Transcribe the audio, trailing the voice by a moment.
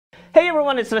Hey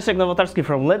everyone, it's Leszka Nowotarskiego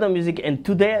from Ledo Music, and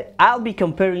today I'll be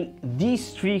comparing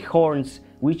these three horns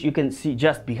which you can see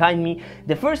just behind me.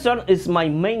 The first one is my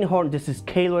main horn. This is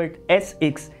keilwerth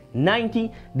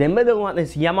SX90. The middle one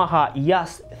is Yamaha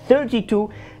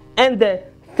YAS-32, and the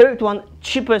third one,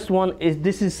 cheapest one, is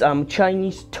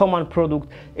Chinese Thomann product.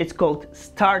 It's called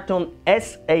Startone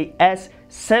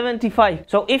SAS-75.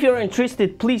 So if you're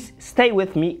interested, please stay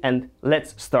with me and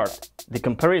let's start the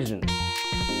comparison.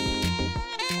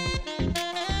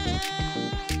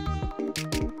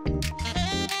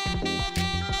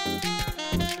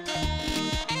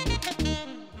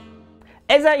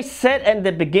 As I said at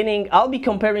the beginning, I'll be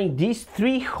comparing these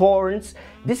three horns.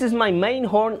 This is my main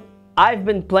horn. I've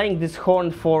been playing this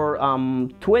horn for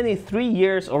 23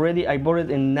 years already. I bought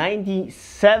it in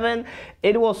 '97.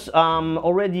 It was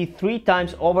already 3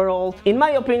 times overhauled. In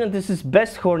my opinion, this is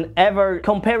best horn ever,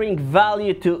 comparing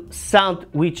value to sound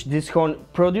which this horn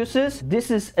produces. This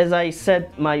is, as I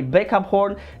said, my backup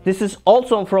horn. This is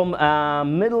also from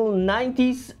middle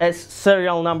 90s, as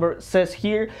serial number says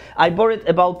here. I bought it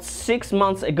about 6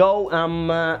 months ago.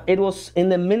 It was in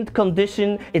the mint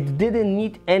condition. It didn't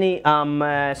need any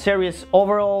serious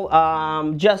overhaul,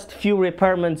 just few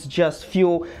repairments, just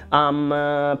few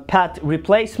pad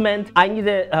replacement. I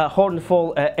needed a horn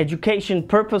for education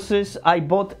purposes. I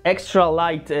bought extra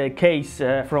light case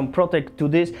from Protect to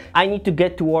this. I need to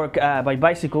get to work by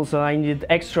bicycle, so I needed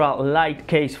extra light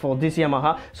case for this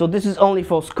Yamaha. So this is only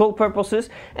for school purposes.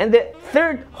 And the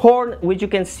third horn, which you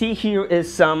can see here,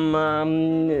 is some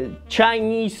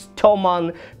Chinese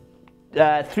Thomann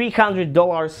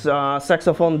 $300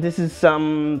 saxophone. This is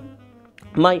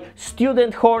my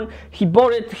student horn. He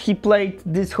bought it, he played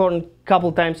this horn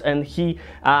couple times, and he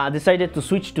decided to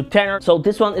switch to tenor. So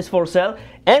this one is for sale,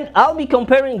 and I'll be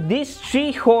comparing these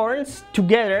three horns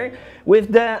together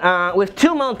with the with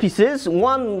two mouthpieces.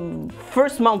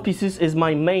 First mouthpieces is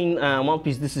my main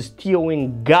mouthpiece. This is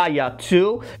TUTAJ Gaia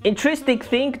 2. Interesting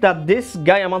thing that this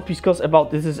Gaia mouthpiece costs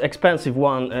about, this is expensive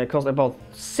one, costs about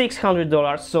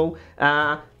 $600. So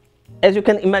as you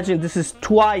can imagine, this is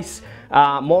twice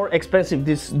more expensive,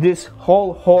 this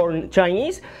whole horn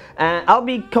Chinese. I'll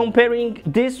be comparing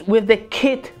this with the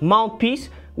kit mouthpiece,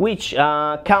 which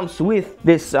comes with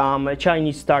this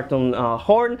Chinese Startone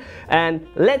horn, and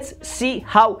let's see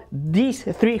how these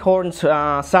three horns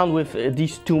sound with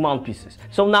these two mouthpieces.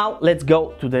 So now let's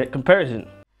go to the comparison.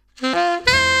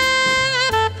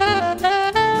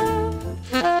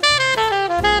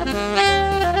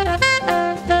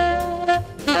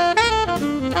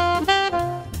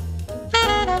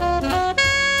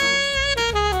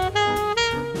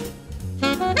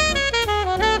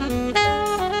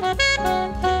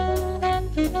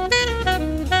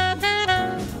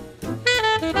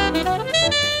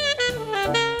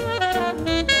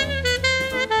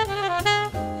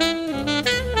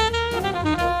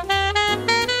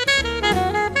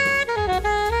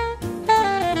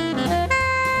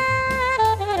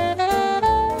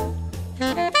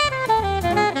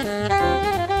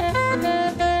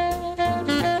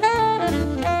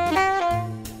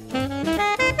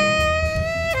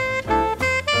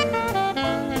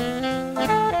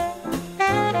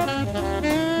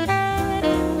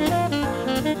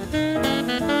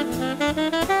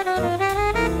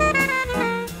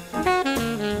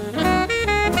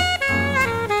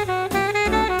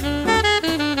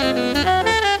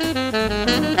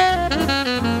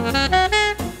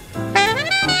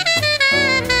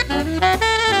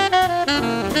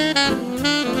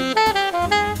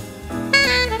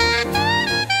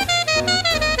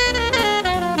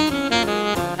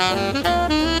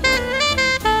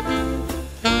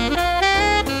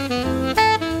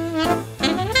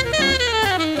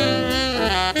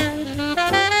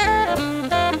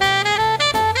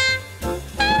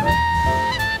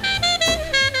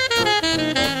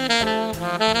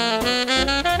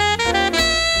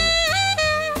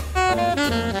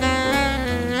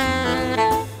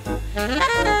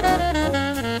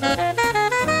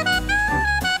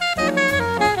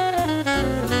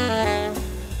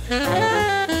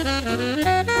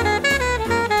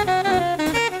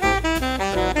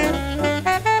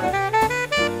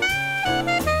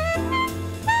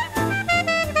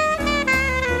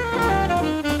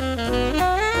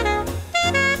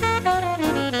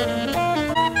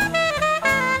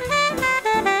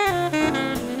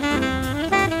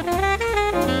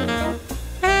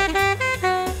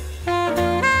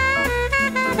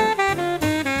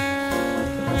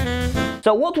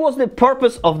 So what was the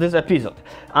purpose of this episode?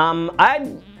 I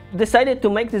decided to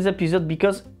make this episode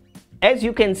because as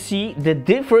you can see, the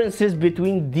differences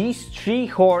between these three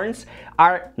horns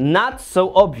are not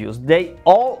so obvious. They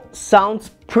all sound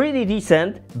pretty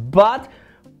decent, but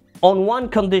on one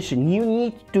condition: you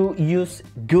need to use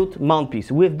good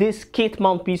mouthpiece. With this kit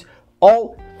mouthpiece,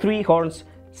 all three horns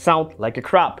sound like a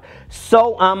crap.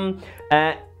 So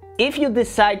if you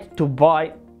decide to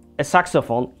buy a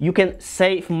saxophone, you can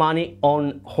save money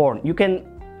on horn. You can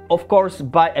of course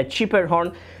buy a cheaper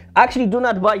horn. Actually, do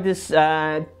not buy this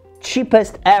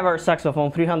cheapest ever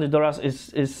saxophone.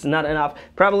 $300 is not enough.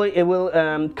 Probably it will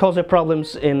cause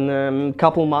problems in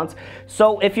couple months.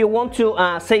 So if you want to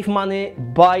save money,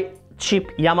 buy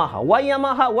cheap Yamaha. Why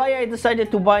Yamaha? Why I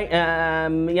decided to buy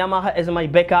Yamaha as my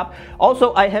backup?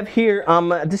 Also, I have here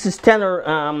this is tenor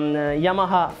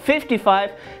Yamaha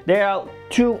 55. There are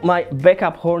two my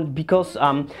backup horns because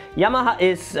Yamaha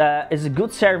is a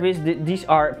good service. These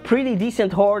are pretty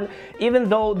decent horn, even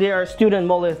though they are student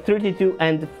model 32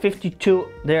 and 52.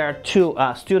 There are two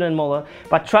student model,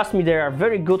 but trust me, they are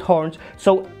very good horns.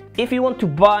 So if you want to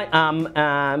buy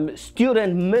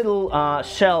student middle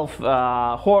shelf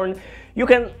horn, you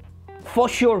can for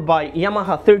sure buy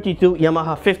Yamaha 32,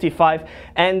 Yamaha 55,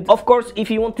 and of course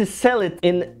if you want to sell it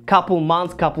in couple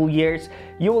months, couple years,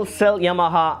 you will sell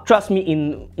Yamaha, trust me,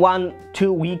 in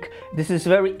 1-2 weeks. This is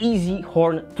very easy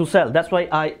horn to sell. That's why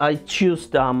I choose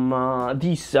these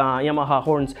Yamaha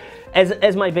horns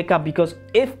as my backup, because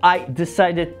if I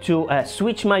decided to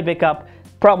switch my backup,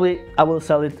 probably I will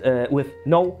sell it with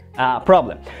no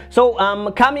problem. So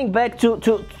coming back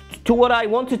to what I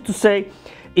wanted to say,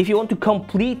 if you want to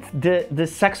complete the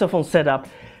saxophone setup,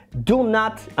 do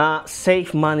not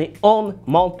save money on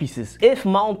mouthpieces. If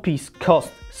mouthpiece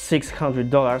costs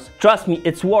 $600, trust me,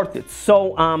 it's worth it.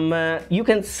 So you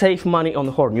can save money on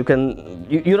the horn. You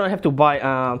don't have to buy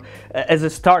as a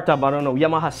startup, I don't know,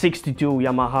 Yamaha 62,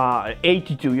 Yamaha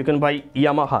 82. You can buy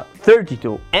Yamaha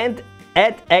 32 and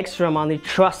add extra money,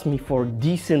 trust me, for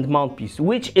decent mouthpiece,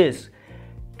 which is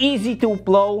easy to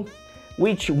blow,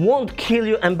 which won't kill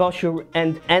your embouchure,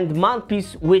 and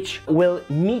mouthpiece which will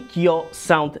meet your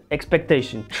sound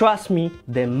expectation. Trust me,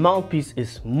 the mouthpiece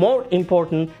is more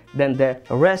important than the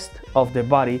rest of the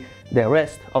body, the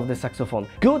rest of the saxophone.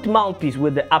 Good mouthpiece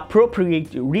with the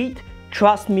appropriate reed,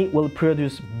 trust me, will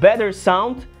produce better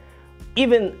sound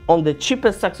even on the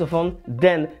cheapest saxophone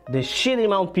than the shitty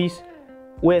mouthpiece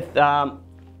with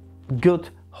good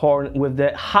horn with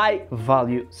the high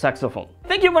value saxophone.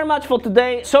 Thank you very much for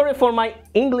today. Sorry for my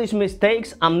English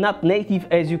mistakes. I'm not native,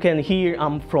 as you can hear.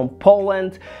 I'm from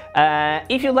Poland.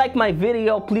 If you like my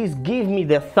video, please give me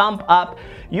the thumb up.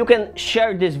 You can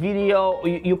share this video.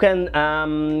 You can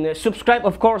subscribe,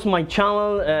 of course, my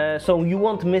channel, so you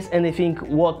won't miss anything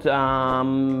what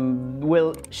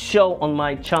will show on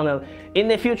my channel in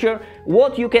the future.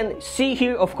 What you can see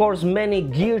here, of course, many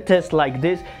gear tests like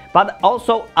this, but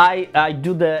also I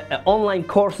do the online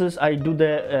courses. I do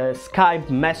the Skype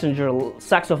Messenger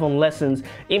saxophone lessons,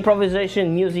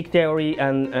 improvisation, music theory,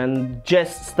 and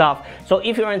jazz stuff. So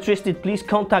if you're interested, please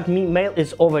contact me. Mail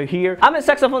is over here. I'm a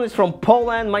saxophonist from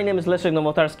Poland. My name is Leszek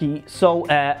Nowotarski. So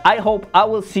I hope I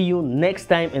will see you next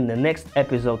time in the next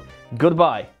episode.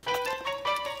 Goodbye.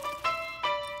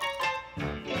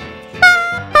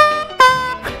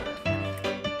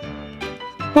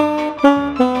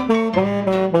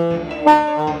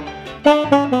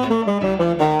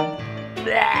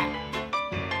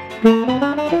 Bleh.